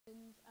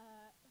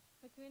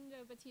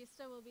Facundo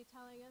Batista will be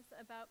telling us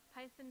about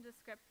Python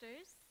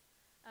Descriptors.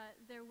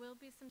 There will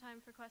be some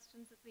time for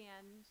questions at the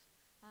end,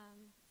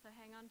 so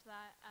hang on to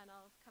that, and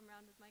I'll come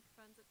around with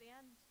microphones at the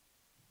end.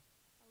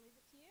 I'll leave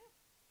it to you.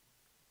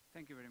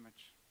 Thank you very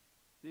much.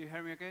 Do you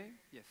hear me okay?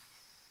 Yes.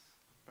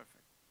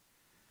 Perfect.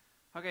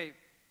 Okay.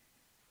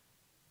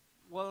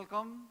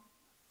 Welcome.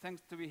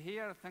 Thanks to be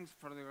here. Thanks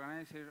for the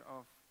organizer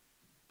of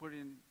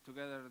putting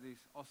together this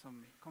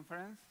awesome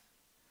conference.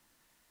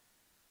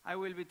 I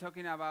will be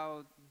talking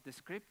about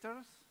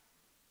descriptors,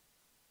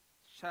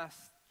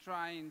 just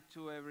trying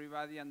to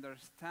everybody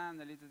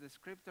understand a little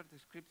descriptor.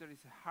 Descriptor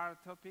is a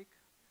hard topic.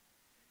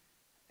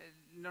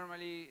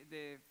 Normally,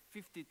 the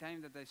 50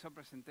 times that I saw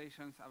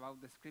presentations about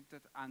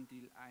descriptors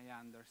until I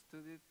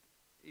understood it,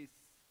 it's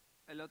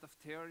a lot of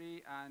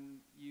theory,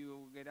 and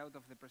you get out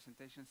of the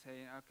presentation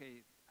saying,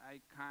 okay,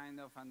 I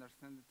kind of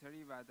understand the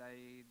theory, but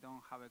I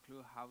don't have a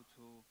clue how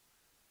to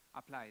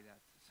apply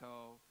that.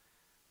 So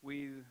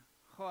with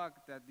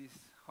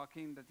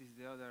Joaquin, that is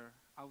the other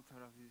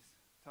author of this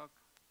talk,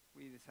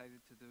 we decided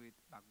to do it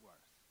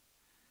backwards.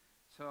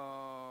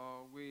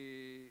 So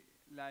we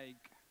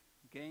like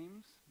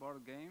games,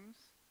 board games,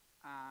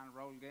 and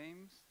role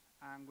games,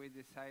 and we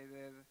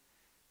decided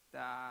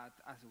that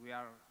as we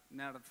are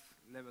nerds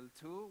level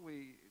 2,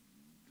 we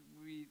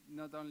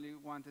not only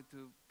wanted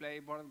to play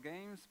board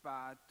games,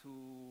 but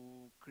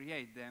to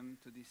create them,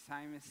 to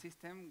design a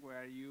system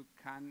where you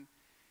can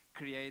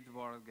create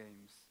board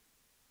games.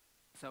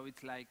 So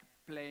it's like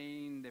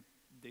playing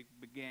the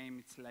game,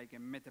 it's like a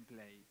meta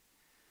play.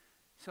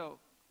 So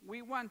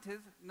we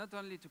wanted not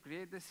only to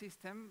create the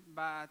system,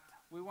 but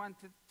we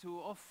wanted to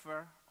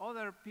offer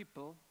other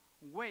people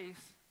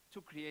ways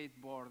to create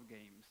board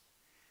games.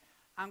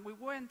 And we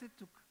wanted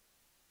to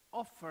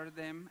offer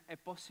them a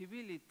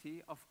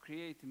possibility of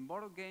creating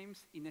board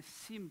games in a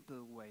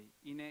simple way,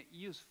 in a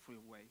useful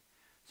way.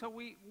 So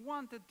we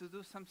wanted to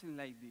do something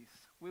like this.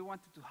 We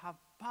wanted to have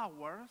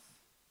powers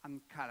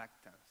and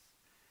characters.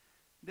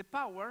 The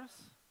powers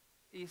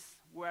is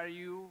where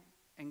you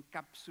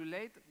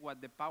encapsulate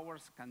what the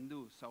powers can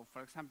do. So,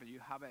 for example,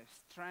 you have a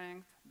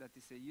strength that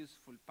is a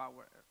useful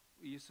power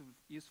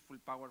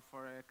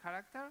for a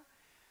character.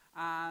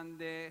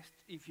 And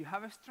if you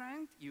have a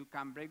strength, you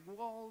can break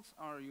walls,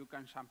 or you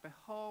can jump a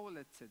hole,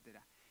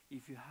 etc.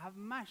 If you have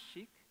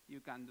magic,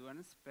 you can do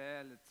a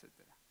spell,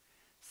 etc.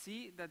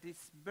 See that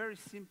it's very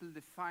simple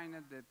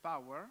defined the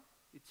power.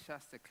 It's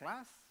just a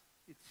class.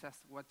 It's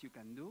just what you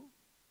can do.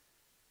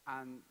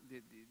 And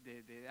the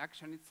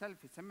action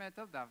itself is a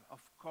method that,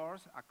 of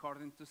course,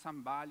 according to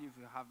some value,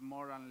 if you have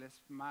more and less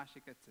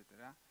magic,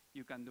 etc.,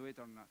 you can do it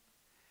or not.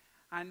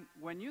 And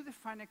when you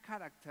define a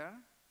character,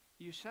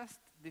 you just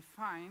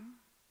define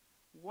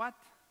what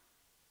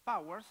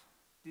powers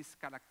this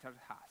character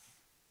has.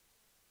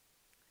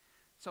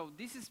 So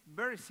this is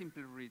very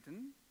simple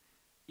written.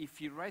 If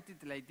you write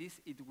it like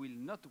this, it will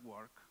not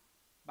work.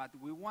 But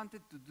we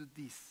wanted to do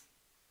this,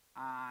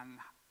 and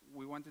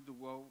we wanted to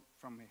go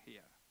from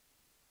here.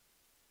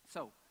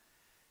 So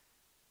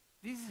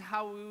this is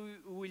how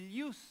we will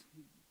use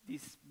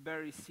this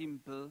very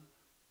simple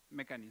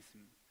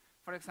mechanism.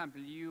 For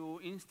example, you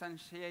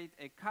instantiate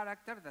a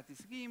character that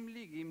is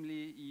Gimli.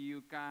 Gimli,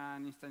 you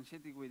can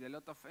instantiate it with a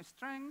lot of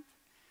strength,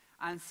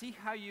 and see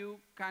how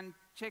you can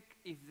check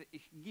if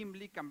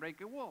Gimli can break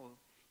a wall.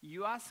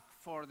 You ask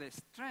for the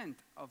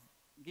strength of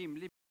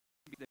Gimli,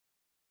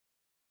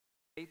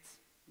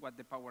 what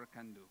the power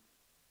can do.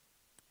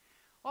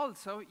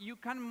 Also, you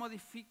can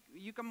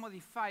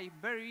modify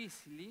very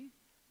easily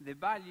the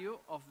value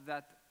of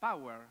that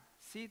power.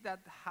 See that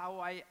how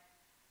I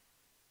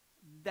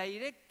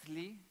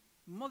directly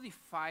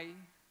modify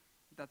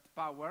that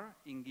power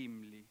in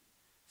Gimli.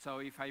 So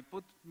if I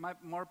put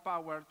more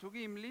power to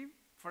Gimli,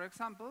 for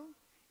example,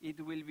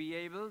 it will be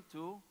able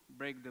to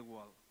break the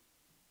wall.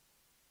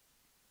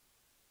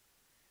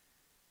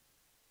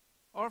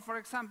 Or, for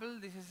example,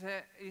 this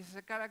is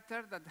a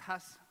character that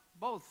has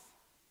both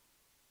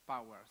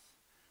powers.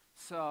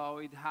 So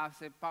it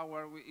has a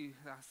power, it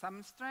has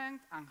some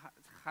strength and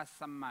has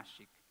some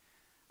magic.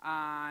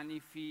 And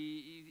if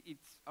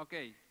it's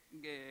okay,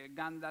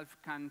 Gandalf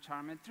can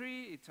charm a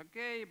tree, it's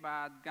okay,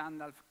 but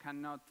Gandalf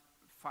cannot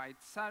fight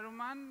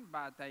Saruman,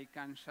 but I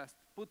can just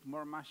put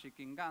more magic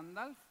in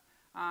Gandalf,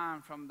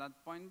 and from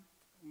that point,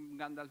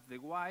 Gandalf the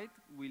White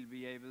will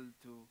be able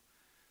to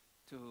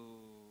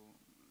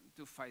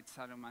fight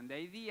Saruman. The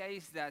idea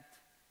is that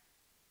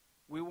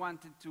we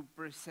wanted to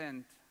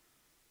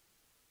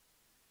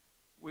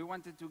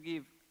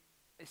give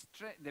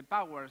the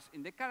powers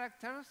in the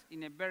characters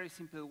in a very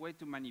simple way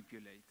to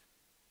manipulate.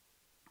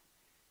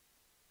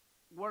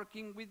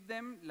 Working with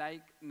them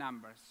like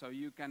numbers. So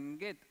you can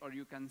get or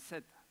you can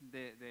set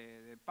the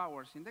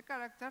powers in the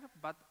character,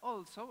 but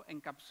also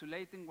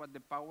encapsulating what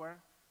the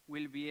power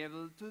will be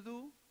able to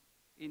do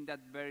in that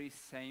very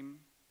same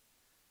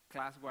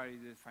class where you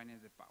define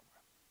the power.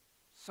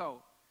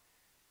 So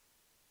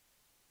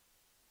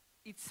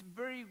it's a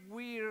very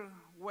weird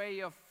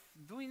way of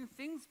doing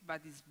things,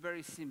 but it's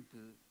very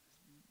simple.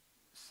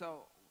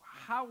 So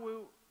how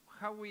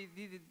we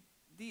did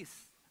this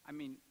I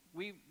mean,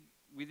 we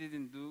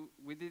didn't do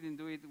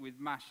it with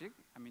magic.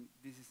 I mean,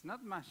 this is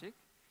not magic.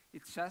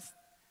 It's just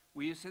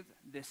we used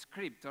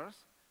descriptors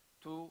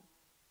to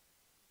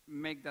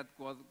make that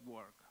code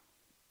work.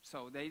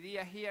 So the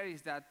idea here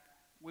is that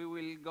we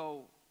will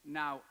go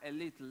now a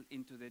little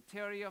into the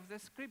theory of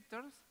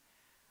descriptors,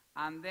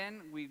 and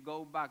then we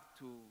go back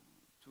to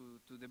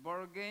the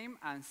board game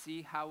and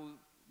see how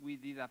we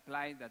did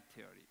apply that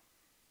theory.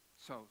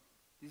 So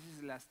this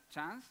is the last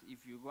chance.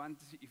 If you want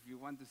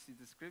to see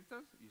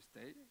descriptors, you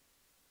stay.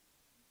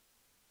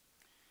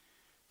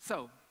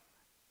 So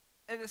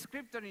a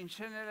descriptor in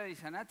general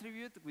is an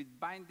attribute with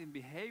binding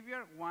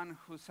behavior, one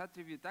whose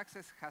attribute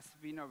access has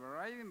been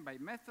overridden by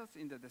methods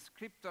in the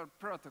descriptor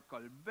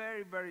protocol.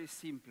 Very, very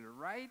simple,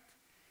 right?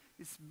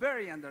 It's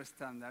very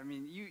understandable. I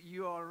mean,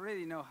 you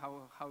already know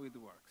how it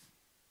works.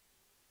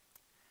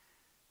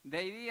 The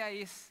idea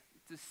is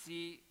to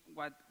see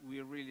what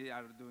we really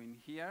are doing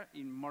here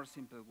in more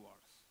simple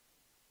words.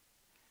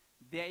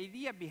 The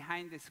idea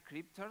behind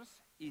descriptors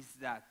is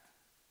that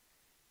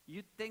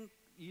you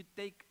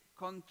take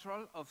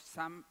control of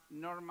some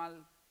normal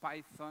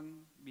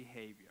Python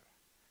behavior.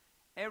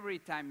 Every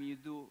time you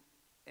do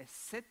a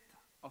set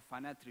of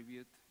an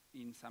attribute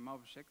in some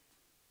object,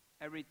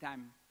 every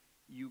time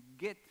you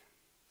get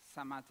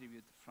some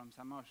attribute from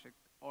some object,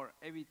 or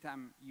every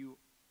time you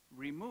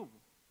remove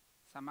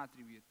some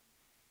attribute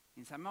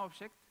in some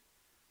object,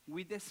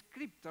 with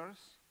descriptors,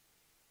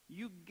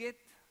 you get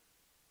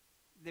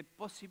the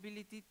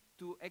possibility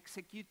to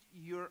execute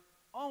your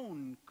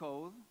own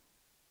code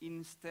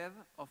instead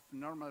of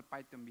normal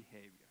Python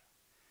behavior.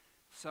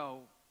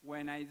 So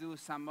when I do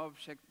some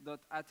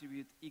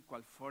object.attribute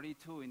equal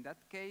 42 in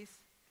that case,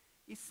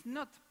 it's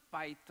not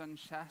Python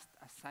just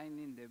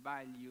assigning the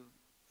value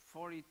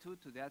 42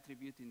 to the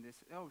attribute in this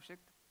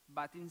object,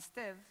 but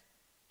instead,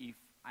 if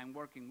I'm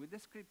working with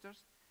descriptors,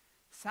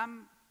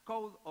 some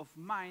code of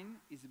mine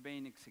is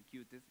being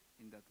executed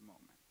in that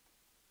moment.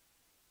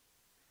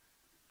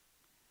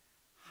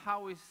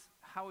 How is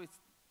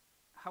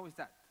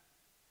that?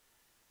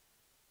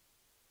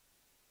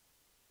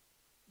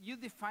 You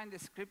define the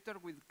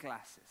descriptor with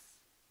classes.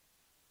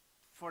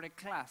 For a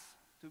class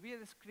to be a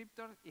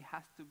descriptor, it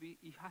has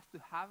to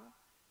have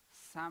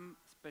some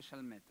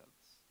special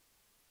methods.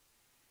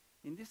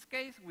 In this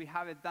case, we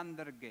have a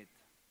dunderGet.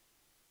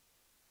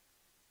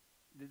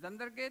 The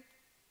dunderGet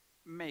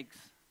makes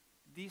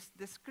these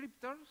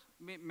descriptors,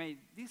 made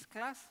this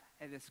class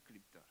a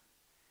descriptor.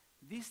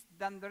 This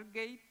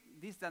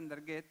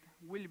dunderGet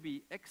will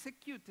be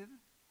executed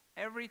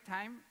every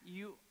time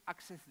you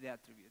access the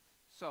attribute.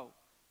 So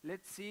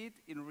let's see it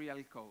in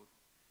real code.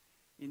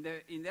 In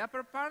the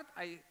upper part,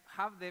 I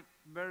have the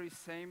very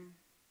same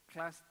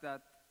class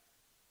that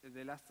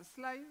the last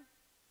slide,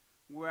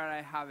 where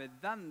I have a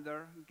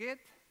dunderGet,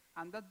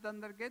 and that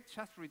dunderGet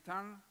just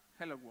returns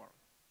hello world.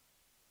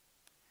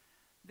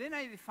 Then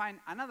I define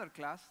another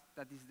class,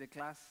 that is the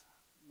class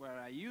where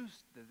I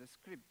use the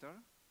descriptor,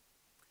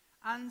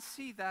 and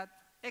see that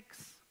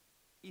X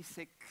is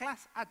a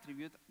class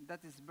attribute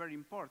that is very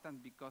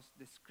important because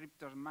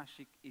descriptor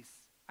magic is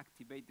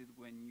activated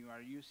when you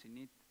are using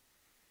it.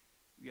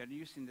 We are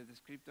using the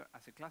descriptor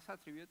as a class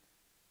attribute.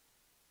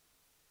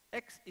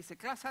 X is a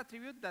class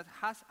attribute that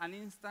has an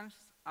instance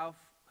of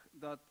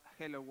the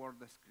hello world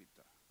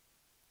descriptor.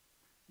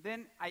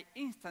 Then I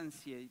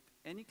instantiate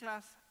any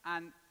class,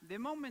 and the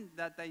moment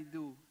that I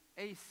do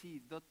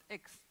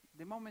ac.x,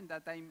 the moment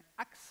that I'm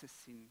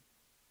accessing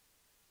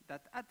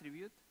that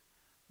attribute,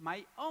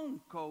 my own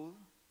code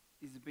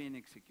is being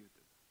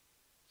executed.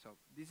 So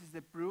this is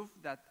the proof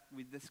that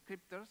with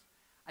descriptors,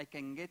 I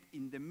can get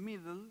in the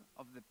middle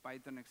of the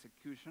Python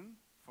execution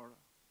for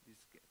this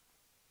get.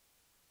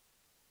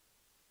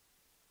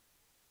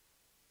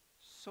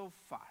 So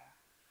far,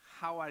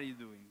 how are you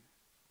doing?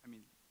 I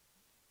mean,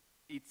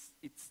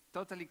 it's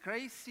totally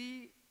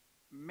crazy,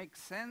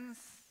 makes sense,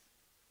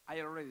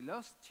 I already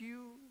lost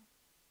you.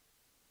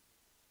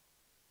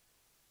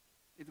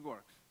 It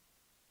works.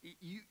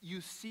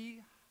 You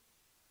see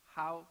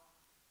how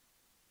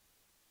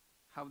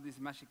this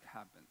magic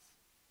happens.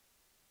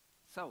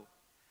 So,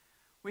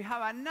 we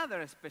have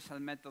another special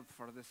method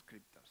for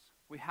descriptors.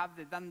 We have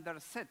the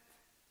dunderSet.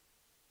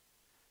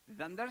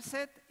 The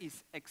dunderSet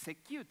is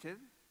executed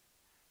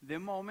the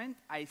moment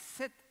I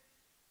set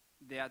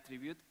the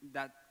attribute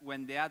that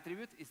when the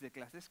attribute is the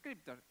class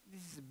descriptor.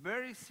 This is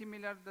very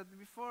similar to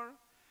before.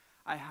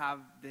 I have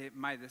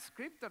my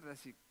descriptor that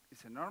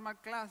is a normal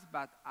class,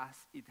 but as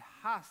it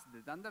has the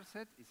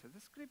dunderSet, it's a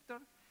descriptor.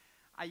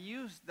 I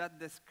use that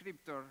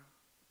descriptor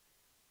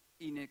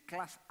in a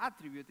class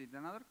attribute in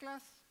another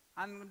class,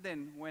 and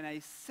then when I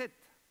set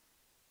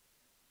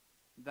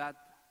that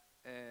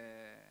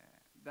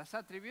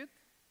attribute,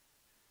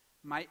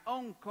 my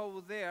own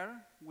code there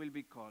will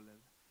be called.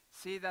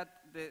 See that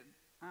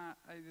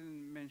I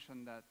didn't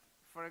mention that.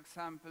 For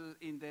example,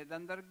 in the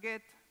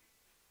dunderGet,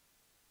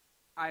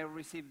 I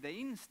receive the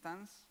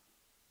instance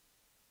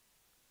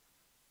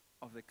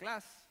of the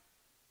class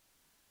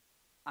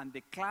and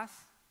the class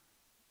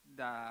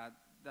that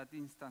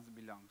instance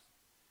belongs.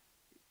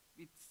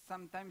 It's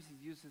sometimes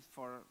it's used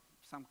for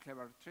some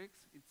clever tricks.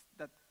 It's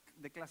that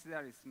the class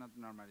there is not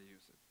normally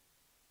used.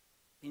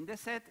 In the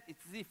set,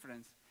 it's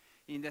different.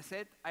 In the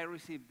set, I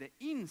receive the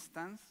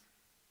instance,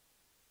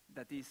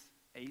 that is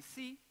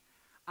AC,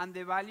 and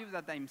the value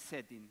that I'm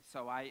setting.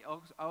 So I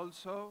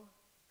also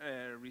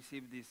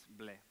receive this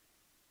ble.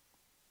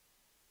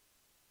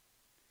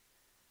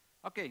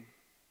 Okay,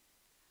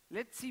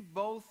 let's see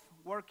both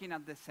working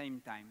at the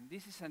same time.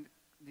 This is an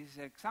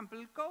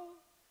example code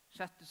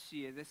just to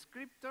see a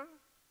descriptor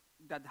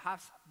that has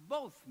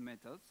both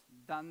methods,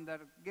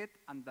 dunderGet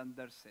and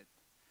dunderSet.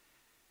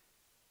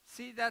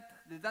 See that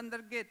the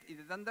dunderGet and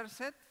the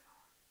dunderSet,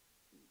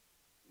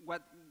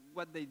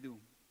 what they do.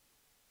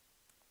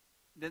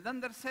 The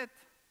dunderSet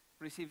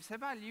receives a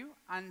value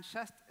and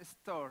just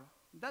store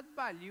that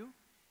value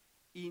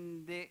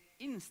in the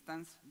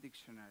instance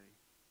dictionary.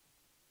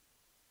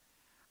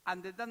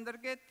 And the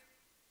dunderGet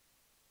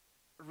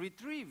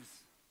retrieves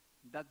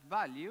that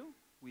value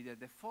with a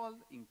default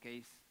in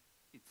case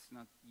it's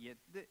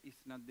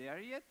not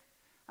there yet,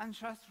 and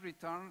just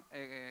return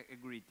a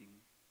greeting.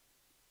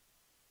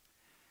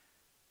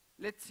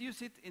 Let's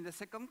use it in the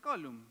second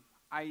column.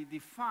 I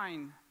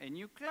define a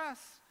new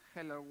class,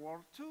 hello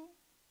world 2,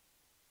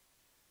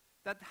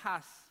 that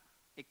has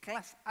a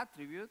class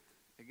attribute,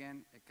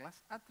 again a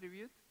class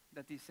attribute,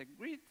 that is a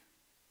greet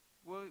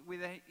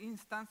with an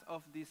instance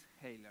of this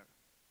hailer.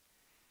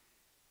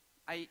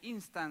 I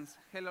instance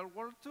hello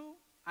world 2,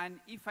 and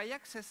if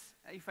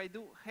I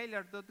do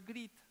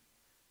hailer.greet,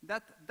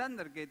 that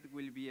dunderGet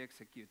will be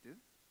executed.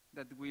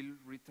 That will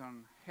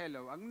return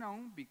hello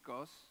unknown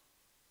because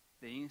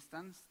the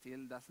instance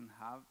still doesn't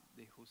have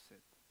the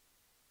whoset.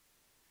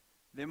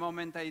 The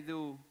moment I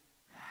do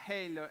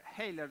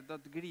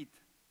hailer.greet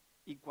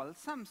equals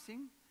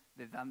something,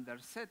 the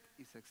dunderSet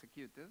is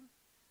executed.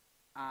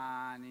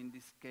 And in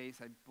this case,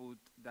 I put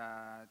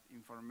that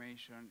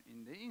information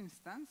in the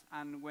instance.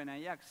 And when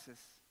I access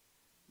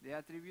the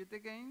attribute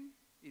again,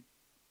 it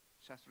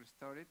just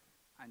restores it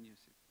and use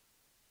it.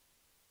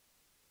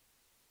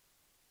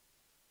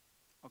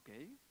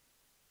 Okay?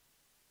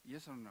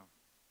 Yes or no?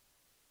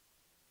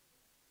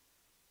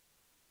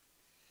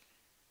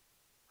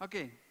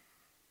 Okay.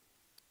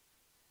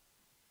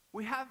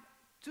 We have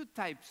two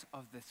types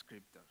of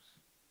descriptors.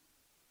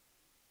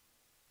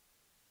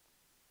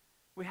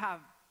 We have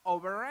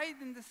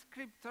overriding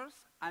descriptors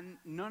and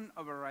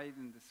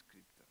non-overriding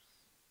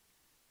descriptors.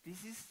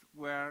 This is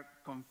where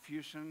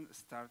confusion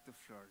starts to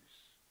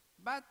flourish.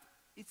 But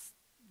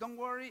don't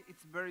worry,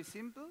 it's very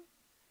simple.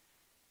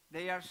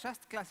 They are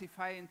just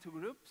classified into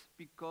groups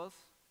because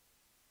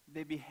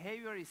the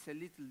behavior is a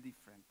little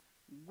different.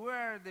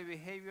 Where the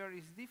behavior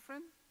is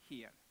different?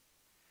 Here.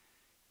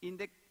 In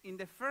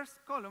the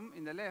first column,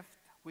 in the left,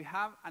 we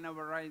have an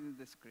overriding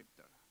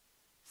descriptor.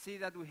 See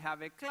that we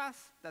have a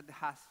class that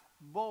has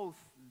both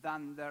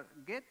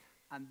dunderGet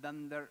and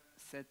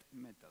dunderSet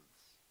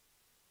methods.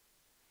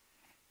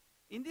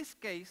 In this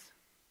case,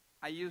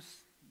 I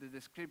use the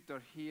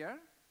descriptor here.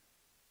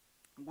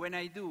 When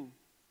I do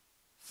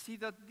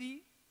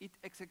c.d, it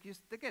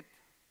executes the get.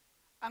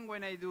 And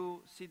when I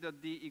do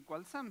c.d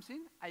equals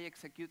something, I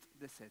execute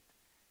the set.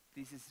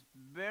 This is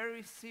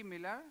very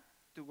similar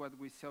to what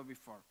we saw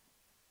before.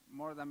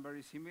 More than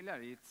very similar,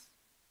 it's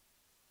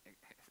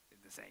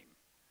the same.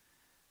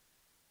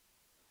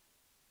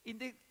 In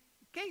the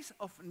case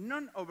of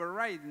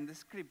non-overriding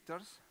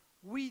descriptors,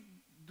 we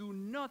do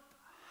not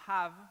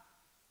have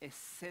a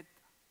set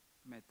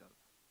method.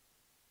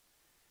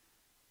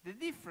 The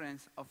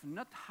difference of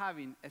not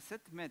having a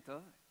set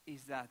method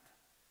is that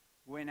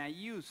when I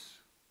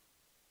use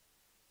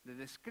the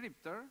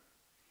descriptor,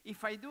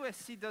 if I do a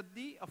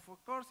c.d,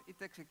 of course, it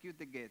executes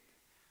the get.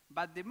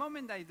 But the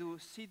moment I do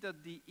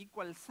c.d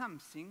equals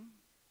something,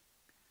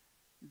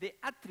 the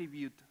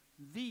attribute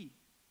d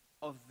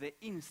of the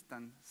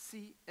instant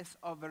c is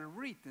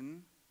overwritten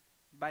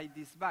by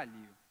this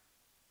value.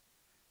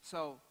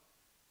 So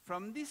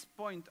from this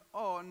point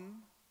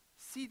on,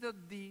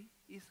 c.d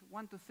is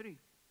 1 to 3.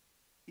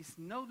 It's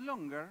no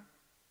longer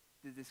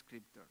the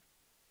descriptor.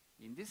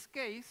 In this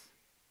case,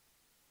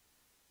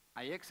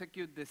 I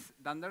execute this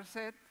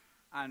dunderSet,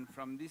 and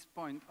from this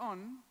point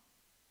on,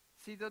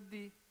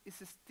 c.d is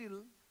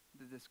still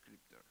the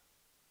descriptor.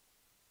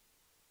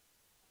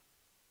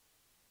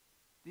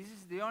 This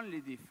is the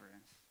only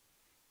difference.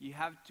 You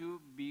have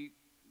to be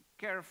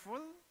careful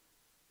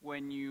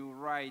when you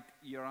write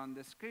your own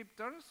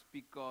descriptors,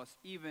 because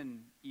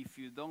even if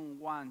you don't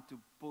want to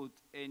put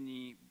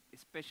any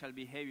special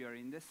behavior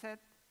in the set,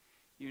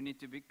 you need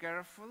to be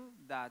careful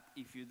that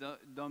if you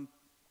don't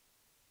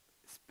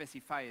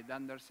specify a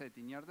dunderSet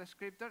in your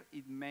descriptor,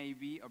 it may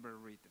be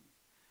overwritten.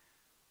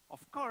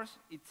 Of course,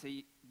 it's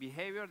a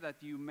behavior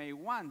that you may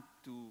want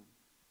to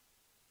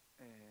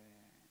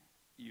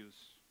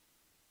use.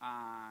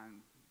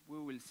 And we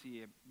will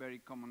see a very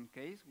common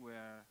case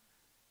where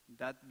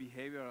that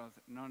behavior of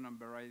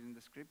non-overriding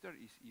descriptor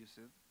is used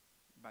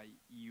by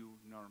you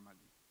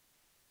normally.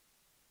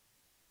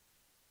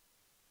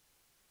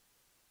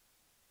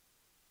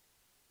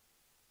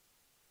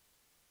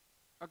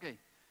 Okay,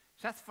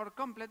 Just for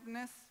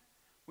completeness,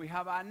 we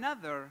have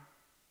another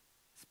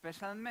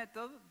special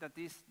method that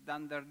is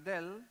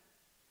dunder_del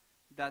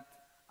that,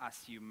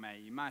 as you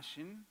may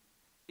imagine,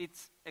 it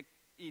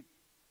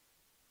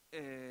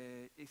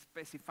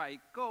specifies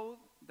code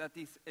that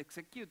is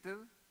executed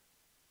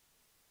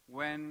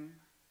when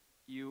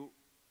you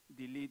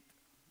delete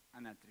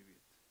an attribute.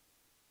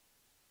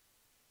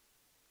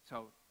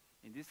 So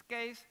in this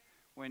case,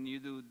 when you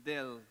do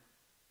del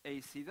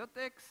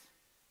ac.x,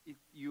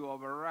 you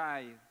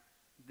override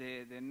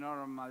the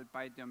normal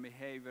Python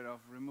behavior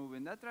of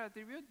removing that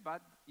attribute,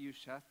 but you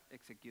just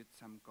execute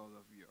some code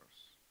of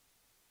yours.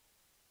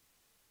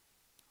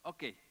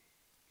 Okay.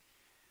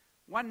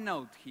 One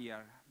note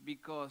here,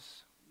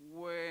 because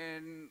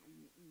when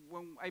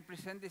I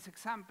present these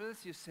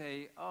examples, you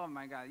say, oh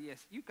my God,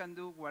 yes, you can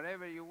do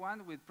whatever you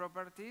want with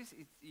properties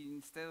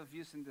instead of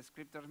using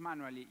descriptors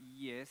manually.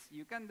 Yes,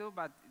 you can do,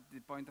 but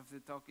the point of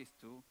the talk is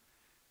to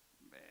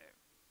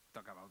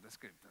talk about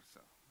descriptors.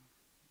 So,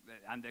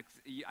 and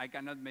I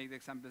cannot make the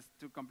examples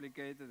too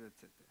complicated,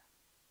 etc.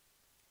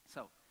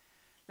 So,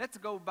 let's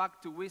go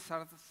back to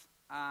wizards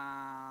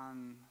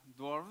and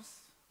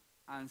dwarves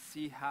and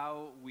see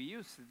how we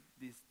use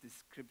this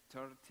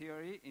descriptor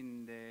theory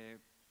in the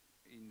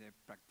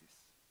practice.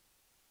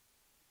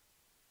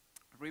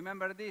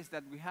 Remember this,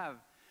 that we have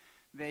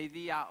the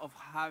idea of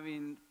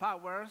having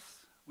powers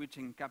which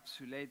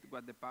encapsulate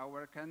what the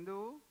power can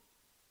do,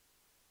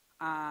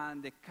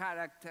 and the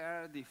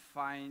character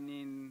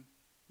defining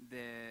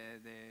the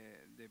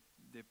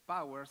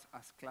powers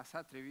as class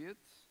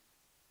attributes,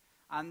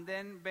 and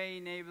then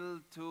being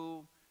able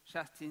to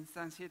just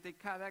instantiate a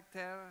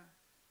character,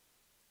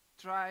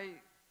 try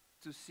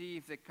to see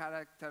if the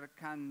character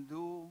can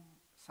do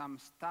some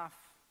stuff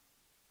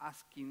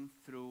asking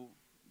through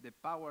the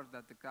power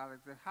that the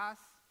character has,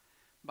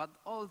 but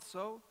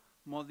also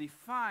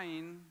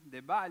modifying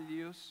the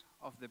values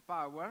of the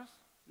powers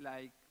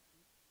like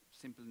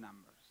simple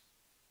numbers.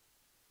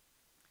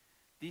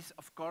 This,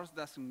 of course,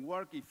 doesn't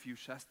work if you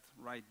just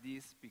write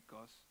this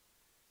because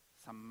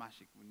some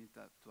magic. We need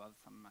to add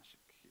some magic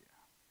here.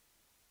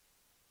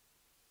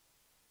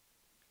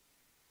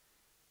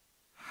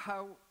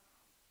 How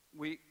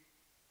we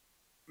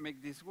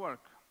make this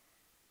work?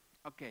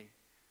 Okay,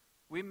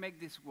 we make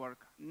this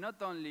work not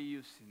only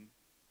using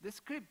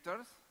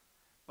descriptors,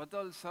 but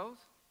also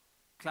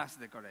class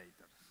decorators.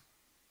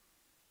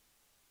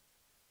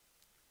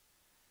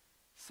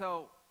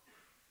 So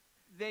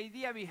the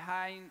idea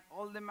behind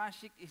all the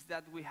magic is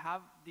that we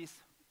have this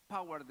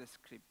power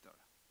descriptor.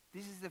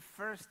 This is the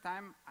first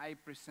time I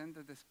present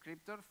a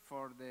descriptor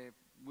for the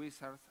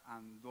wizards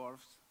and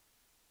dwarfs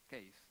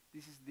case.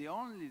 This is the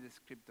only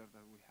descriptor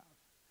that we have.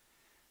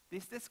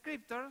 This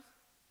descriptor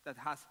that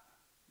has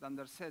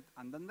dunderSet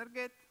and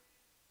dunderGet,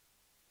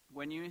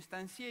 when you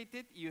instantiate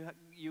it,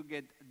 you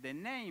get the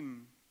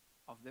name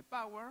of the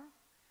power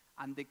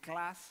and the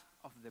class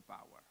of the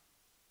power.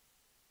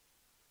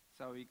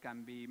 So it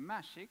can be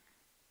magic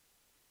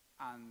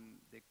and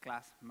the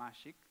class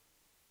magic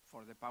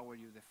for the power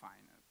you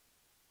define it.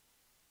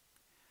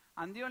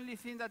 And the only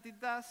thing that it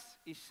does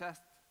is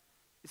just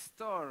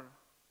store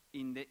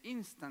in the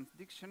instance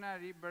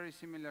dictionary, very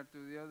similar to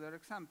the other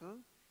example,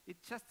 it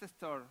just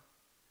stores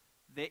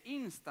the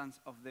instance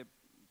of the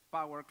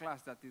power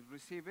class that it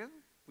received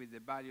with the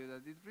value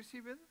that it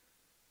received,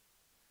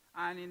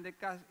 and in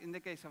the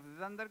case of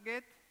the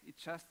dunderGet, it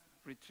just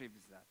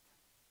retrieves that.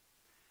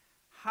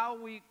 How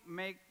we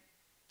make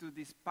to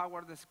this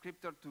power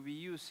descriptor to be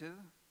used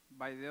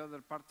by the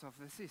other parts of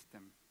the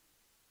system?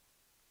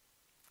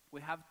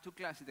 We have two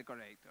class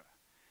decorators.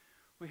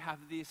 We have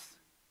this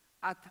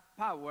add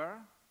power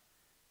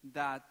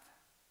that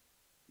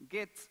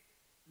gets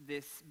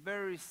this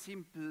very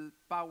simple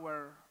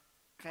power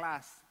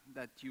class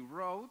that you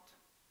wrote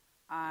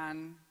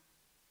and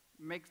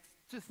makes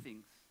two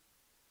things.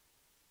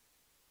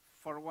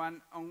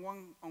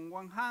 On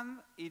one hand,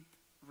 it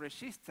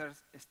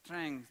registers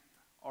strength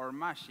or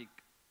magic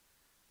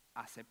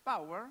as a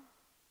power,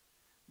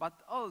 but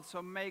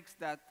also makes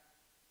that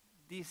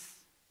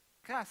these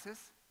classes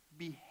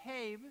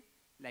behave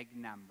like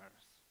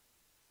numbers.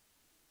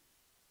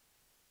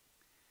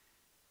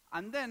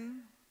 And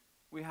then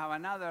we have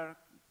another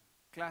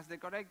class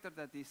decorator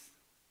that is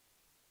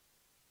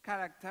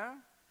character,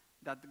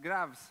 that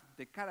grabs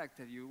the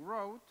character you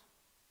wrote,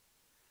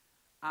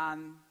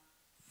 and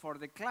for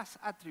the class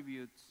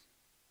attributes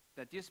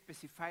that you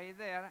specify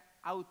there,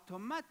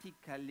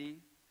 automatically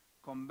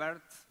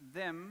converts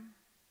them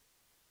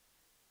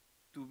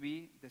to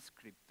be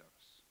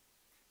descriptors.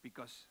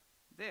 Because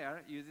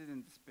there you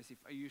didn't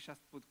specify, you just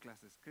put class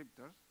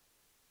descriptors.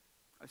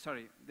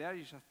 There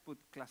you just put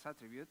class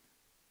attribute,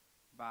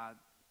 but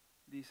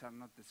these are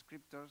not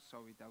descriptors,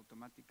 so it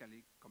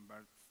automatically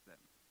converts them.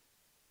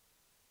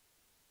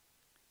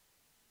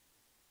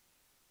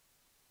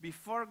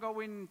 Before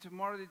going into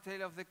more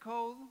detail of the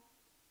code,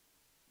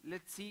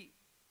 let's see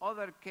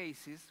other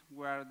cases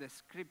where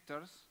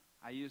descriptors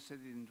are used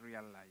in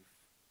real life.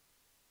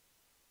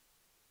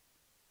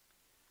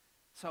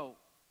 So,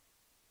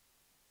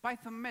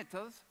 Python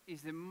methods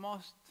is the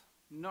most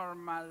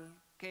normal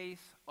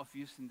case of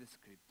using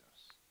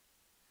descriptors.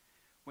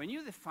 When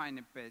you define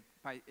a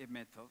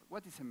method,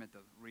 what is a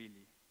method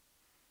really?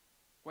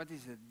 What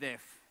is a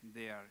def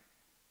there?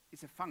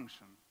 It's a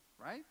function,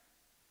 right?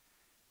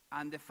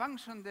 And the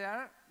function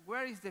there,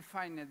 where is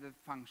defined the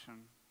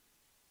function?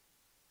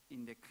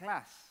 In the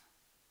class.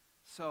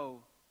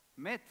 So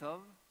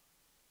method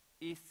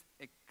is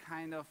a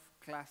kind of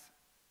class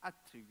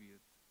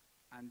attribute,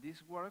 and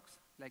this works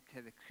like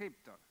a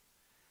descriptor.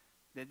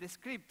 The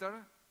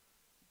descriptor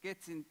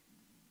gets in,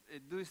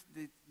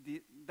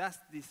 does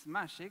this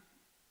magic.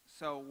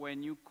 So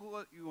when you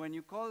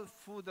call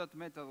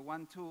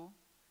foo.method12,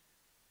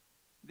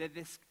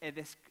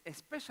 a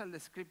special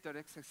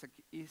descriptor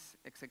is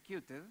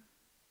executed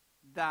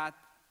that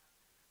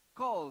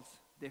calls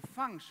the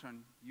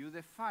function you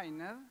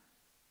defined,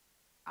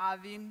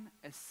 adding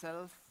a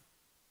self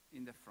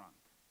in the front.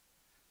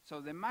 So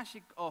the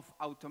magic of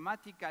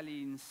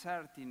automatically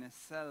inserting a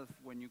self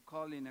when you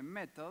call in a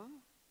method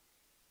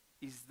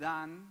is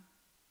done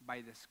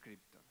by descriptors.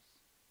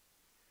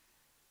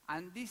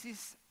 And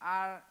these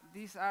are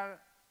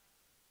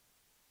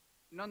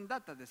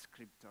non-data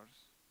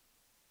descriptors.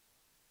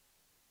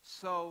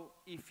 So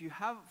if you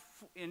have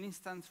an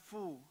instance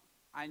foo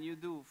and you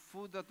do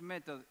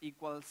foo.method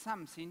equals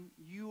something,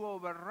 you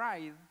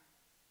override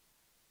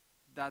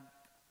that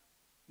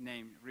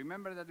name.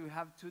 Remember that we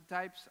have two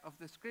types of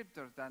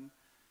descriptors. That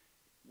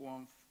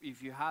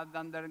if you had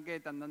under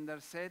get and under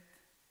set,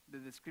 the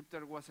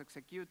descriptor was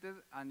executed,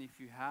 and if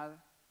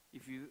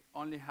you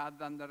only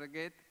had under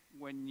get,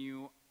 when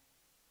you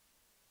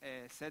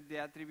set the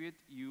attribute,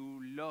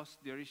 you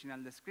lost the original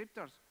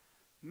descriptors.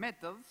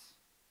 Methods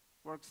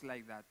works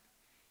like that.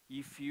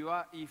 If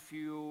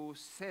you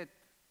set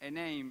a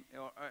name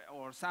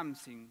or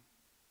something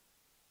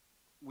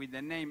with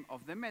the name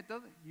of the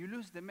method, you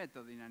lose the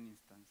method in an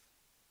instance.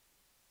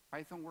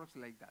 Python works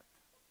like that.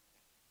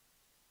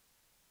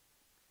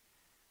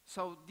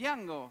 So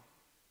Django,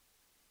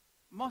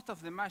 most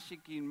of the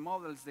magic in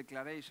models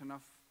declaration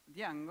of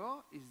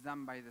Django is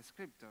done by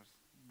descriptors.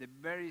 The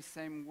very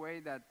same way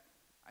that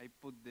I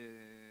put the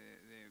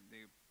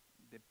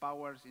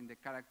powers in the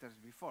characters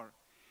before.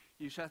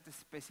 You just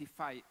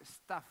specify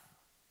stuff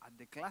at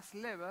the class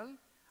level,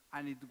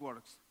 and it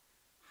works.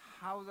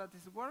 How that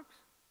works?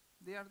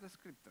 They are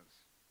descriptors.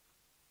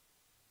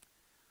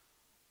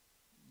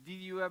 Did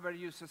you ever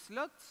use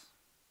slots?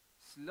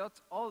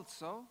 Slots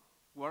also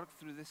work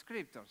through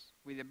descriptors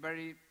with a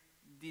very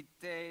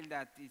detail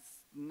that is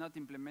not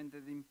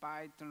implemented in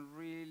Python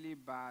really,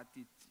 but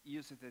it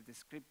uses the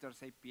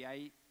descriptors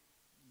API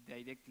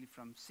directly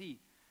from C,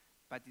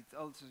 but it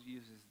also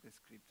uses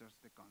descriptors,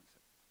 the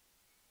concept.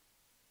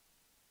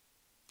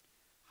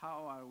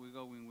 How are we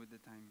going with the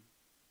time?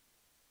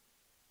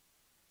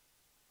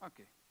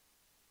 Okay.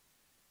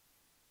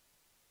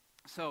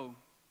 So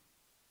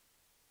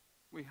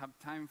we have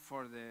time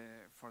for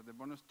the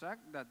bonus track.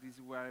 That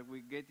is where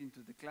we get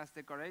into the class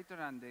decorator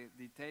and the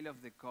detail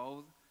of the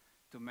code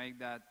to make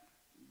that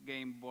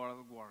game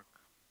board work.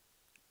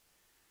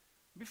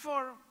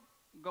 Before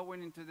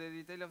going into the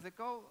detail of the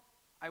code,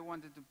 I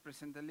wanted to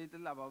present a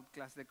little about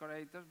class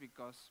decorators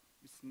because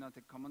it's not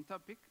a common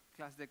topic.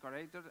 Class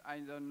decorator, I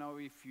don't know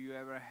if you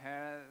ever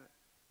heard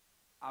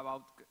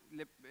about,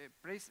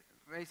 raise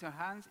your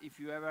hands if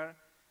you ever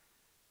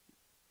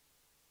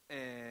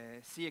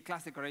see a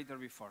class decorator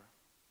before.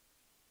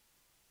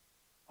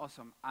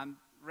 Awesome. And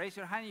raise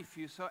your hand if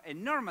you saw a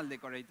normal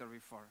decorator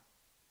before.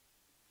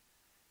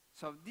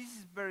 So this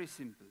is very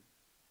simple.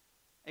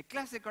 A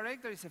class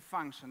decorator is a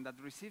function that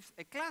receives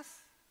a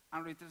class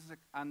and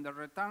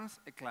returns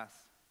a class.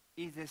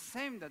 It's the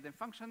same that the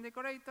function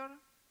decorator,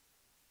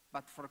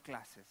 but for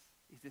classes.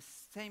 It's the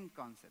same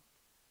concept.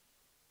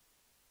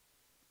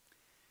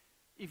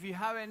 If you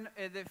have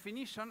a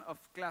definition of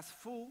class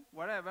foo,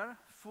 whatever,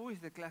 foo is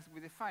the class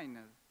we defined.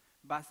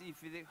 But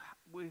if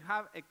we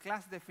have a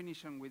class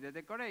definition with a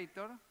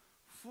decorator,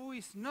 foo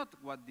is not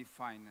what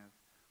defined.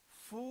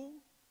 Foo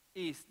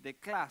is the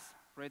class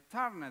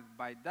returned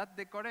by that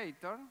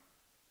decorator,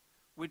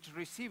 which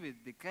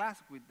received the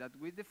class that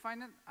we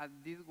defined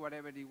and did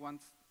whatever it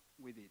wants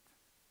with it.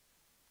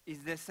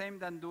 It's the same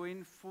than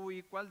doing foo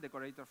equal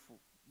decorator foo.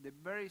 The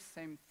very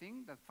same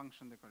thing that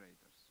function decorators.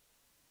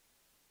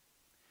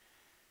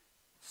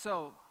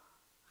 So,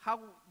 how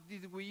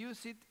did we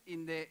use it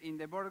in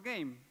the board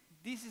game?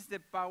 This is the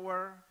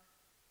power,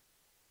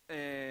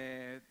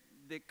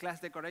 the class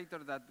decorator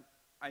that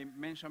I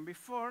mentioned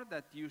before,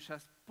 that you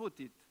just put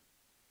it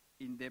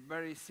in the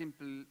very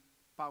simple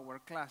power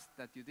class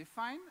that you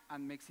define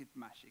and makes it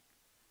magic.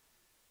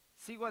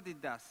 See what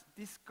it does.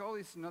 This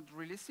code is not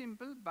really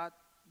simple, but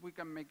we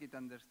can make it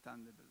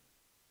understandable.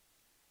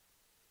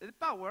 The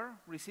power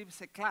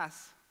receives a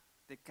class.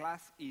 The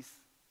class is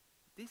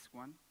this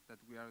one that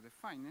we are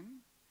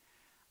defining.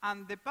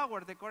 And the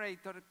power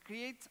decorator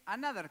creates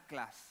another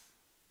class,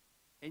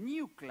 a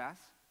new class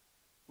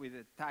with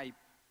a type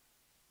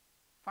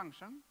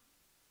function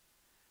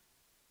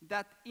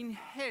that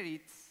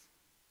inherits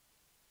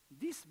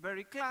this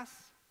very class,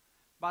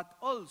 but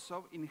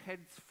also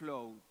inherits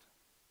float.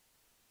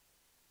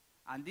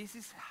 And this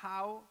is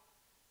how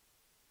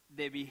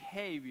the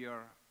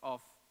behavior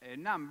of a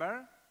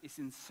number is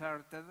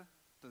inserted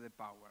to the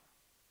power.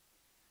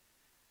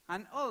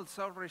 And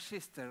also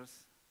registers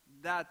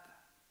that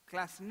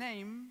class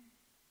name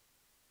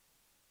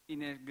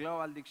in a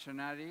global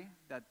dictionary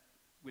that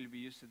will be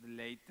used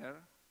later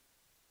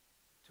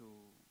to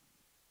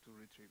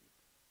retrieve it.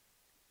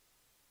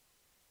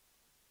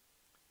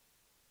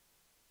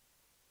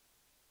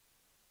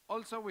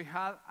 Also, we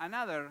had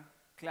another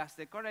class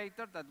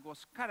decorator that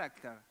was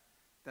character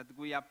that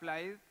we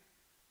applied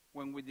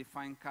when we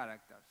define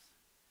characters.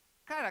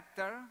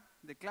 Character,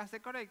 the class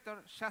decorator,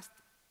 just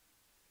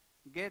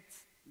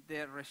gets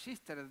the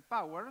registered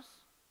powers,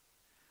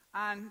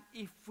 and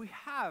if we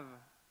have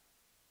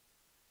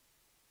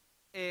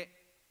a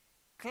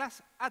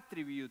class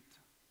attribute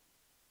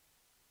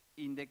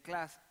in the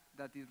class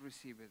that is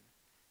received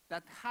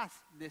that has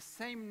the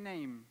same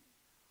name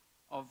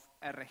of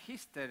a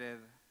registered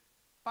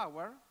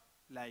power,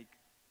 like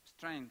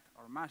strength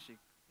or magic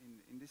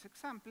in this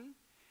example,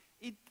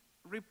 it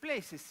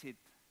replaces it.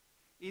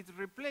 It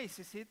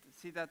replaces it,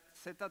 see that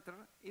set utter,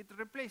 it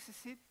replaces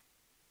it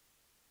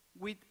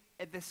with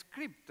a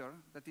descriptor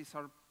that is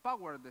our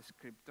power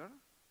descriptor.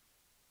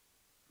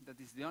 That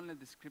is the only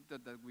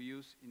descriptor that we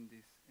use in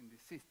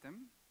this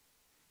system.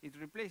 It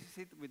replaces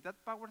it with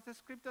that power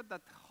descriptor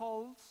that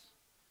holds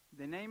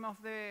the name of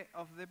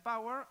the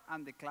power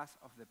and the class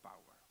of the power.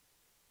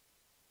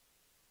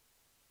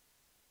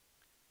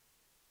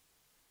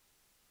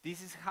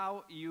 This is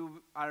how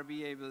you are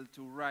be able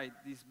to write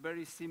this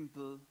very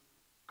simple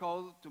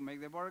code to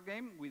make the board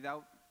game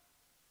without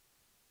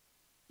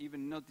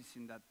even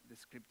noticing that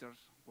descriptors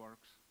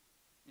works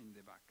in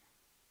the back.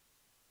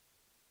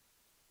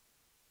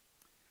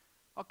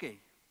 Okay,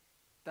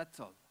 that's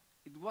all.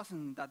 It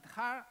wasn't that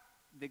hard.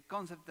 The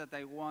concept that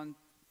I want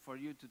for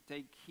you to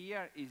take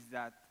here is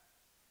that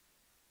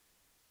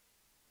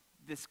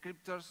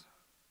descriptors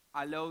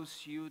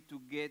allows you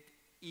to get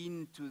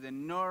into the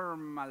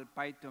normal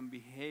Python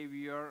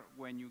behavior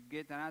when you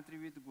get an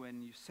attribute,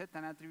 when you set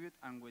an attribute,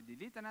 and when you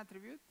delete an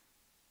attribute.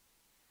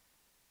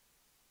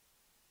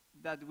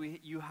 That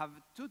you have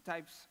two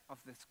types of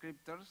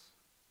descriptors.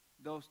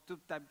 Those two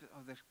types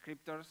of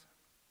descriptors,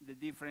 the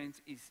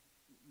difference is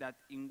that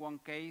in one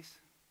case,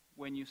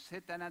 when you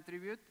set an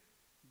attribute,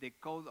 the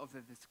code of the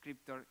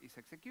descriptor is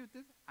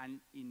executed, and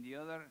in the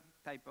other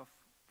type of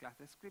class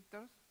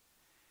descriptors,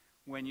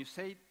 when you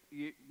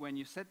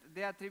set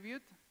the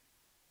attribute,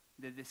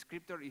 the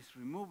descriptor is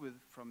removed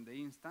from the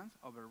instance,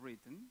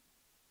 overwritten.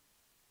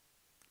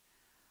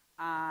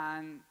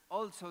 And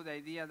also the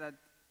idea that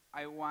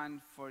I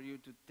want for you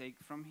to take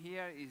from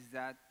here is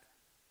that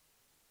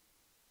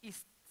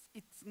it's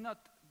not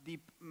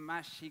deep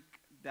magic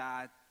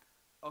that,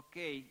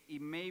 okay,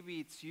 maybe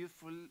it's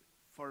useful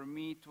for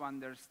me to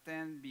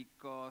understand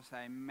because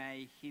I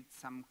may hit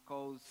some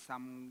code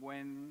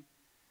somewhere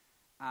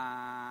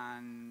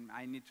and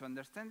I need to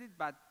understand it,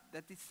 but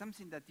that is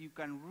something that you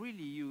can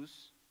really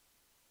use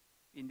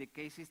in the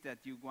cases that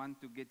you want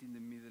to get in the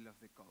middle of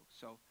the code.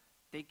 So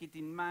take it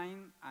in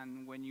mind,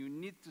 and when you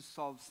need to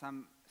solve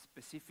some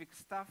specific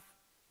stuff,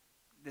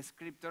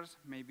 descriptors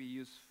may be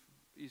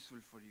useful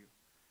for you.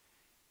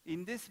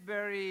 In this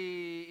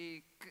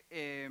very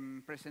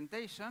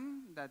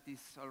presentation that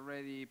is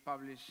already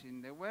published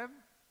in the web,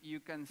 you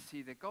can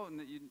see the code.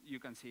 You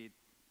can see it,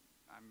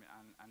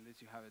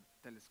 unless you have a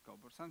telescope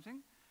or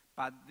something.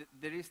 But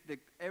there is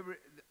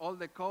all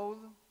the code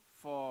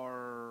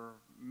for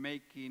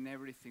making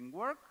everything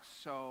work.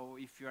 So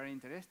if you are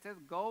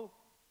interested, go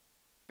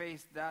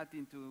paste that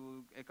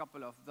into a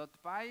couple of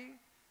 .py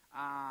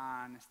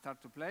and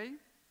start to play.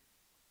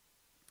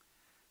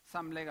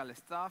 Some legal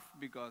stuff,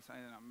 because, I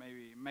don't know,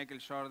 maybe Michael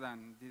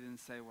Jordan didn't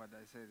say what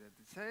I said that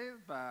it said,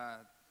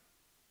 but,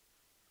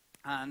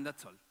 and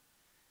that's all.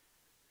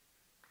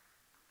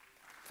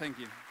 Thank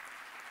you.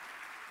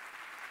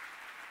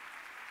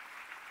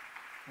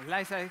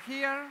 Liza is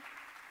here,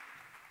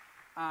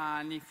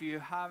 and if you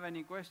have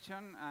any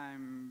question,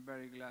 I'm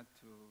very glad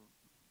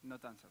to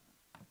not answer them.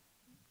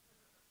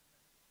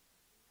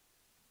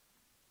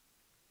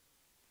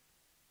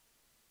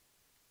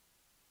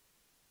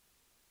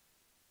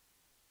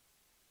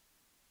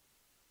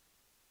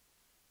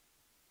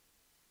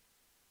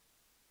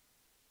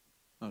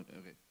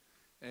 Okay.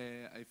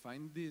 I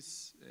find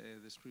this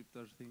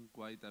descriptor thing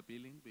quite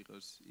appealing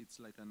because it's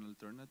like an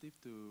alternative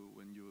to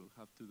when you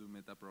have to do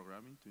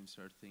metaprogramming to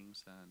insert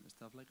things and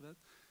stuff like that.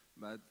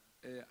 But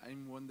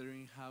I'm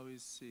wondering, how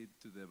is it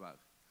to debug?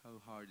 How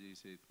hard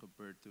is it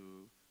compared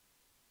to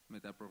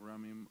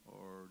metaprogramming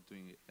or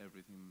doing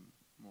everything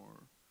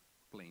more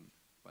plain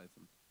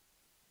Python?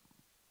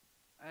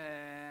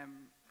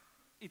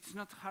 It's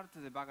not hard to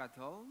debug at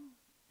all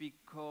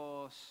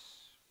because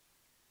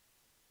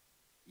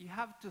you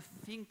have to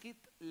think it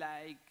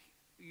like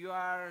you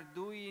are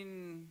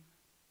doing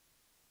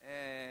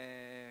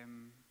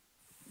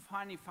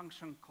funny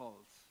function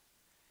calls.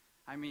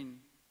 I mean,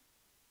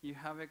 you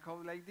have a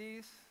code like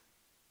this.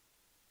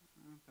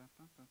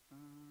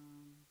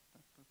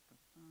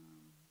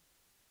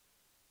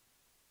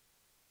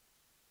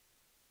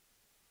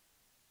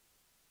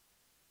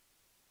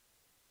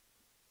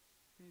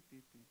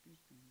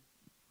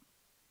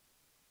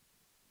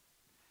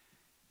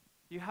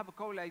 You have a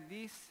code like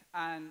this,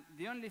 and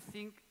the only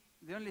thing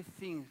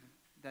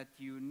that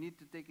you need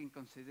to take in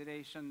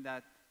consideration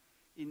that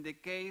in the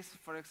case,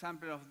 for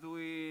example, of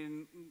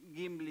doing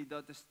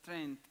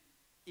gimli.strength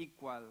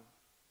equal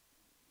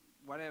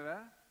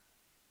whatever,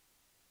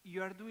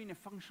 you are doing a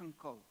function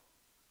call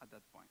at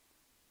that point.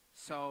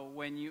 So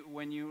when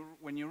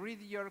you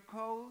read your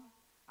code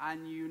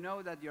and you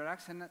know that you're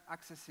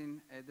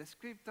accessing a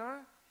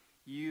descriptor,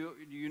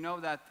 you know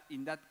that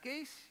in that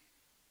case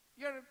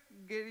you're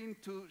getting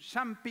to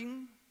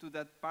jumping to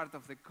that part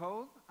of the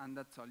code, and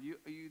that's all.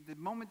 The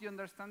moment you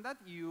understand that,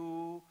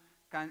 you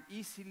can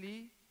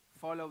easily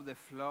follow the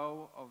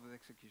flow of the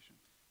execution.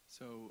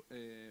 So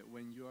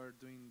when you are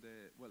doing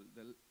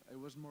I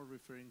was more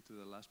referring to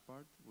the last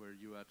part where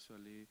you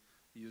actually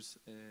use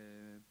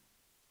a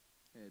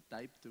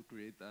type to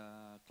create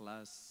a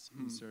class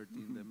insert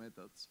in the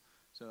methods.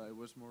 So I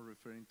was more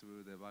referring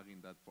to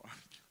debugging that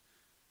part.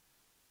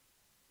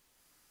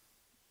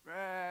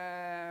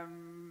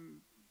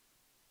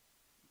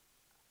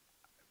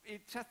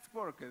 It just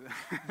worked.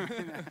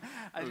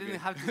 I didn't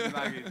have to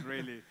debug it,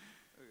 really.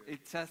 Okay.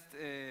 It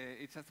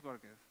just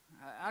worked.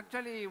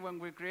 Actually, when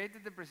we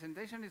created the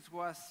presentation, it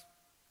was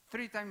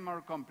 3 times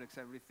more complex,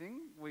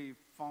 everything. We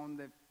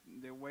found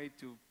the way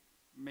to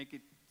make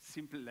it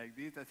simple like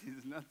this. That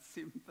is not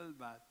simple,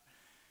 but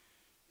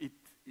it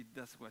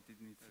does what it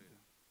needs to do.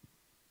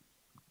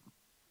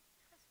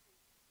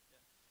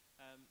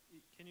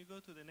 Can you go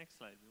to the next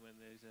slide when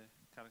there is a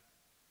character?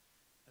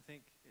 I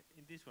think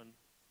in this one,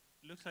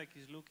 it looks like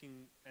he's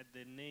looking at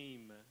the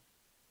name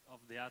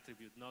of the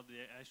attribute, not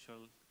the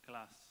actual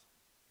class.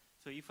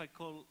 So if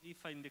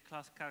in the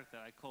class character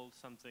I call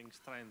something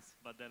strength,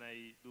 but then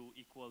I do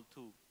equal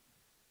to,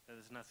 that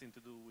has nothing to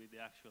do with the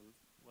actual,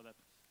 what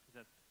happens? Is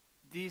that?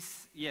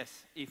 This,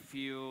 yes, if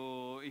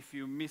you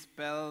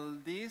misspell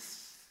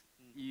this,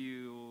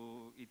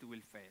 it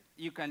will fail.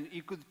 You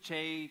could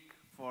check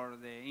for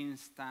the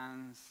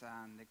instance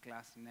and the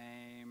class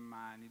name,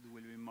 and it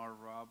will be more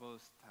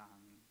robust.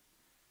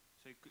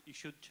 So you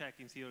should check,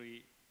 in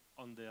theory,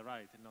 on the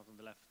right and not on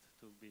the left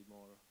to be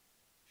more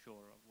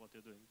sure of what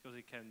you're doing, because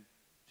it can,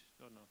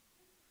 or no?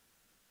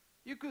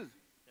 You could.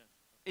 Yeah.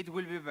 It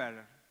will be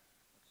better.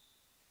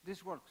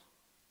 This works.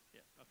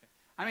 Yeah, okay.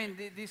 I mean,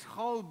 this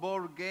whole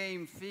board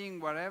game thing,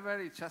 whatever,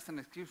 it's just an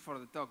excuse for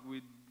the talk.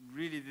 We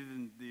really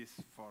didn't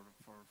this for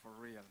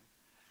real.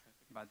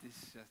 But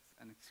it's just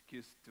an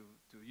excuse to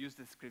use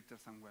the descriptor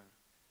somewhere.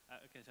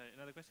 Okay, so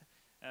another question.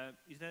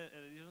 Is there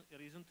a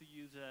reason to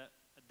use a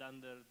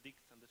dunder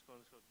dict _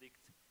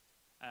 dict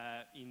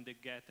in the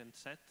get and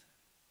set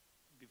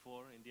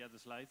before in the other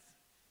slides,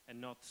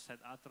 and not set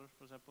utter,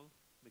 for example?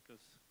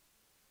 Because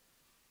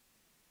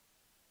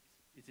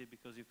is it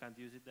because you can't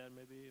use it there,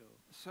 maybe? Or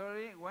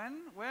sorry,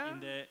 when? Where? In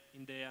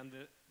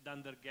the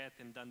dunder get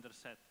and dunder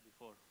set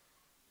before.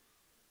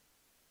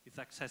 It's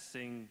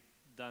accessing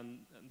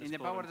in the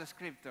power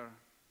descriptor.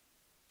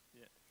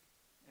 Yeah.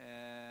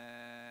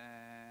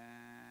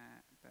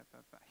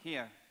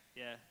 Here.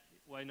 Yeah.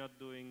 Why not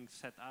doing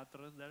set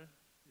utter there?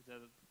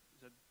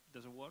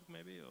 Doesn't work,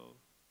 maybe, or?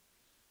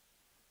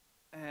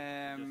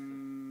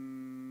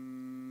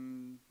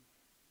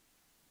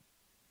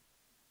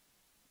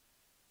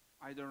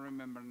 I don't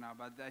remember now,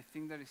 but I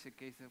think there is a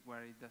case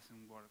where it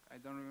doesn't work. I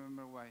don't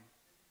remember why.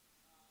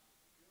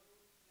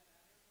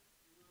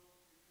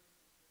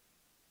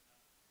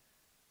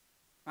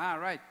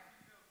 Right.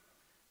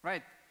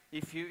 Right.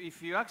 If you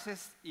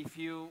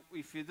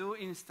do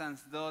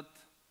instance dot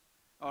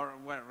or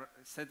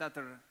set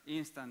utter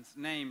instance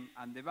name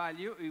and the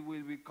value, it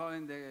will be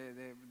calling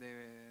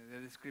the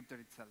descriptor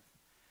itself.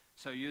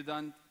 So you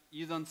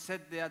don't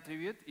set the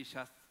attribute, it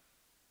just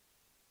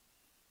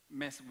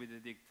mess with the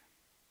dict.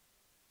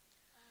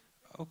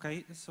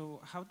 Okay, so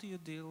how do you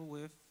deal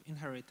with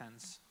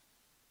inheritance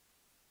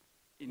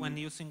when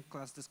using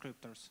class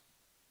descriptors?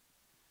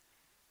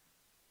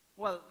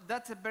 Well,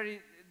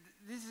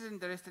 this is an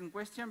interesting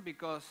question,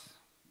 because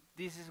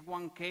this is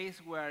one case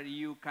where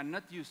you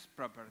cannot use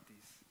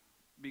properties.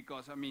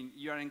 Because, I mean,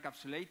 you are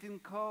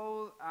encapsulating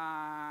code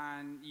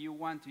and you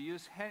want to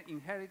use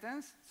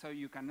inheritance, so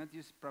you cannot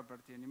use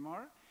property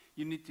anymore.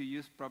 You need to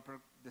use proper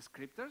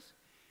descriptors.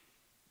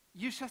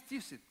 You just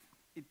use it.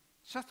 It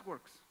just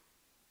works.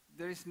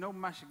 There is no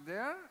magic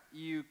there.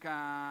 You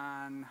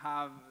can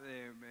have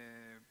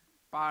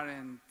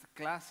parent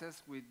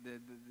classes with the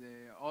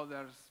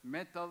others'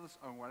 methods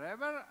or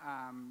whatever.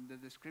 The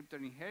descriptor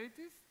inherits,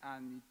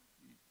 and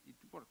it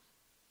works.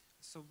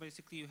 So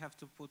basically you have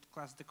to put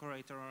class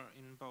decorator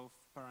in both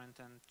parent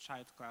and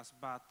child class,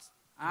 but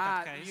in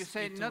that case... You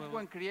say not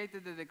when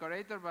created the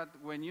decorator,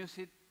 but when you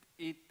see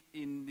it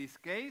in this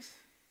case?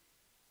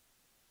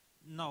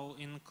 No,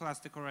 in class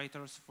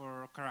decorators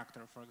for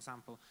character, for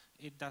example.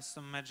 It does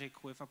some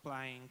magic with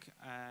applying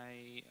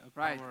a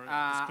power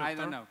descriptor. I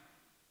don't know.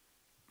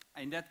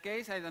 In that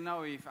case, I don't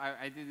know if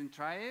I didn't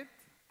try it.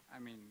 I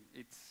mean,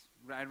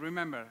 I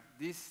remember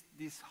this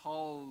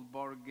whole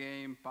board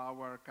game name,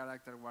 power,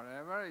 character,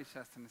 whatever. It's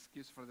just an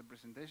excuse for the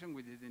presentation.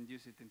 We didn't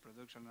use it in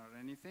production or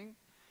anything.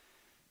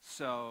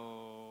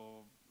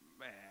 So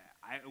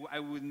I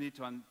would need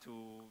to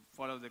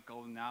follow the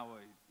code now.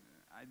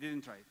 I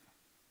didn't try it.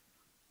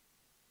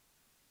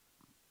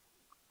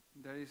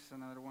 There is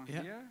another one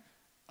here.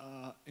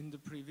 In the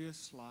previous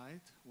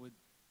slide, with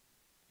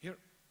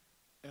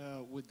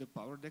the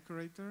power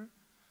decorator,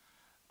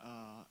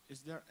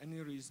 is there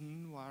any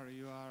reason why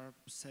you are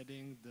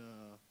setting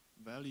the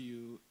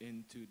value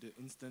into the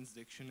instance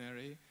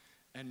dictionary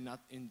and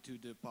not into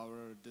the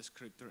power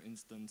descriptor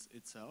instance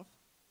itself?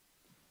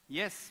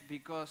 Yes,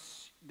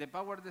 because the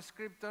power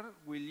descriptor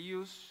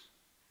will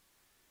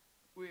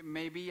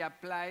maybe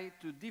apply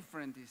to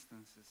different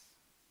instances.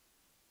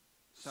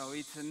 So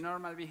it's a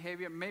normal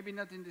behavior, maybe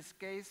not in this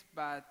case,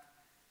 but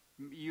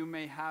you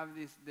may have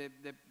the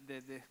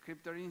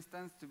descriptor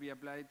instance to be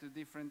applied to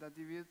different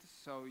attributes,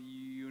 so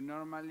you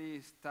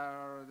normally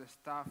store the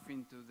stuff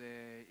into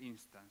the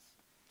instance.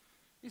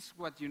 It's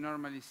what you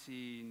normally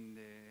see in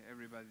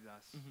everybody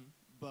does. Mm-hmm.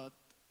 But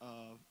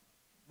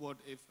what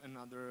if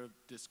another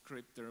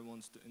descriptor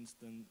wants to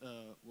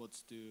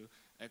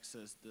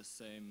access the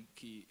same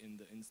key in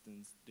the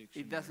instance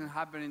dictionary? It doesn't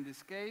happen in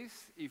this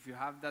case. If you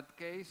have that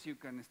case, you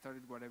can store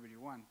it whatever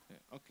you want.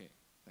 Yeah, okay,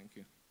 thank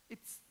you.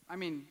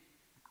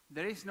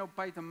 There is no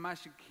Python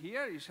magic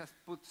here. You just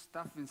put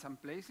stuff in some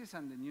places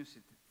and then use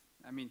it.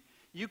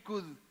 You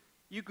could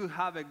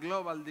have a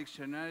global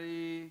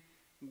dictionary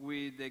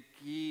with the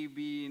key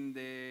being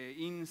the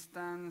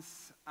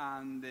instance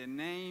and the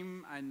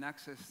name, and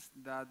access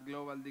that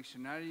global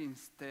dictionary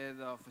instead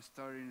of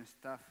storing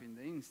stuff in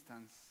the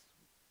instance.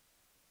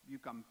 You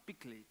can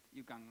pickle it.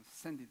 You can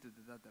send it to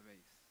the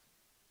database.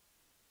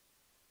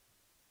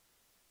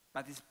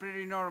 But it's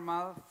pretty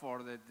normal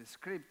for the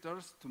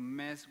descriptors to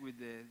mess with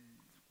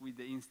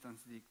the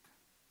instance dict.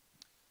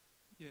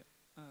 Yeah,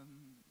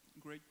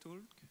 great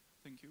talk,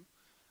 thank you.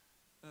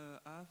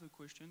 I have a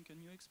question.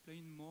 Can you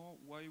explain more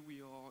why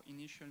we are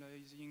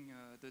initializing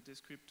the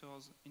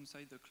descriptors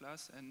inside the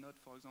class and not,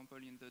 for example,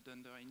 in the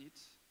dunder init?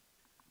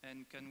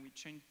 And can we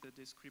change the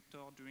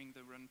descriptor during the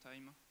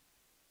runtime?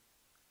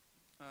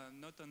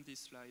 Not on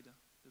this slide,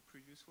 the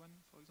previous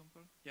one, for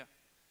example. Yeah,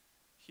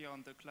 here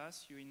on the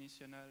class, you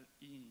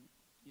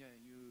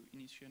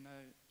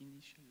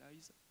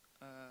initialize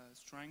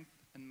strength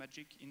and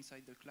magic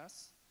inside the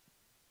class,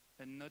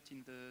 and not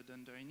in the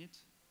dunder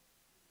init.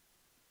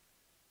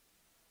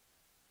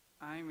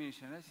 I'm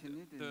initializing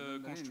it in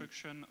the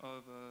construction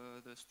of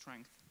the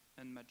strength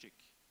and magic.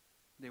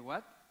 The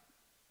what?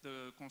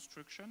 The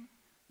construction.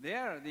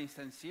 There, the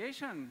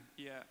instantiation.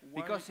 Yeah.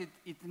 Because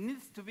it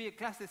needs to be a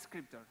class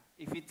descriptor.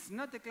 If it's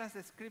not a class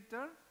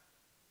descriptor,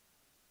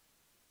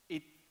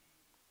 it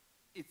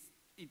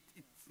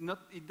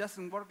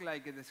doesn't work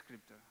like a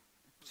descriptor.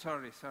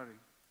 Sorry.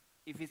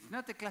 If it's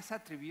not a class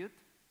attribute,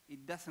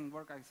 it doesn't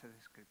work as a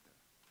descriptor.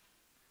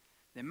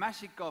 The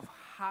magic of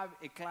have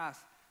a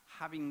class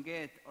having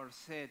get or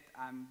set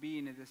and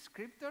being a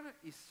descriptor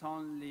is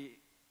only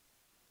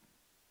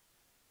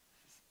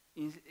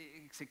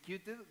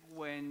executed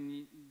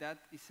when that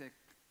is a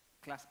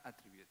class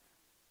attribute.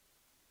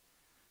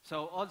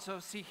 So also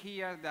see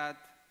here that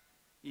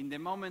in the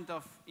moment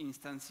of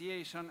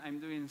instantiation,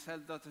 I'm doing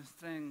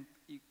self.strength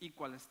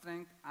equal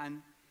strength,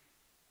 and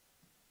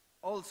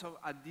also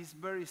at this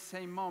very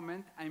same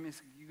moment, I'm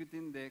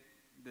executing the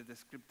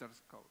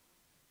descriptor's code.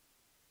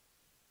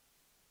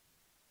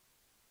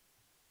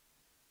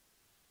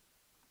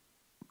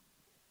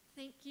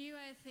 Thank you.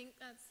 I think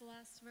that's the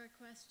last of our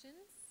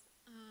questions.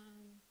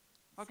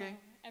 Okay.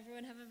 So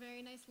everyone have a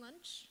very nice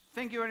lunch.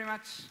 Thank you very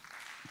much.